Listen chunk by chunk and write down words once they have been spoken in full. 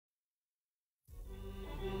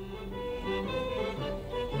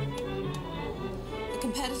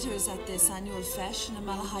competitors at this annual fete in a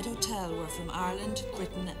Malahide hotel were from Ireland,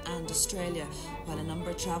 Britain and Australia, while a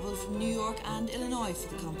number travelled from New York and Illinois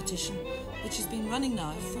for the competition, which has been running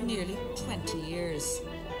now for nearly 20 years.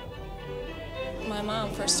 My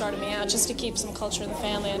mom first started me out just to keep some culture in the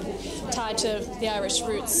family and tied to the Irish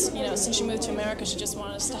roots. You know, since she moved to America, she just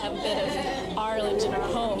wanted us to have a bit of Ireland in our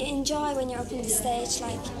home. You enjoy when you're up on the stage,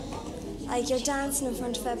 like you're dancing in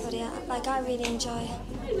front of everybody. Like, I really enjoy it.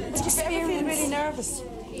 Did you ever feel really nervous?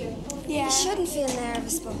 Yeah. You shouldn't feel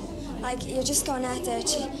nervous, but like you're just going out there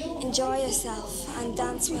to enjoy yourself and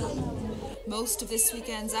dance well. Most of this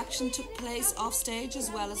weekend's action took place off stage as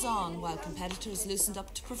well as on, while competitors loosened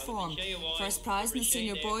up to perform. First prize in the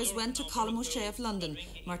senior boys went to Colm O'Shea of London.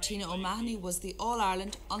 Martina O'Mahony was the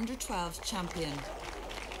All-Ireland Under-12 champion.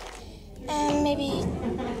 Maybe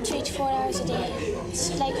 3 to 4 hours a day.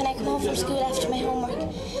 So, like, when I come home from school after my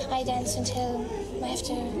homework, I dance until I have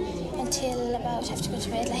to go to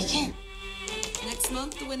bed. Like. Next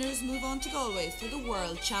month, the winners move on to Galway for the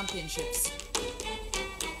World Championships.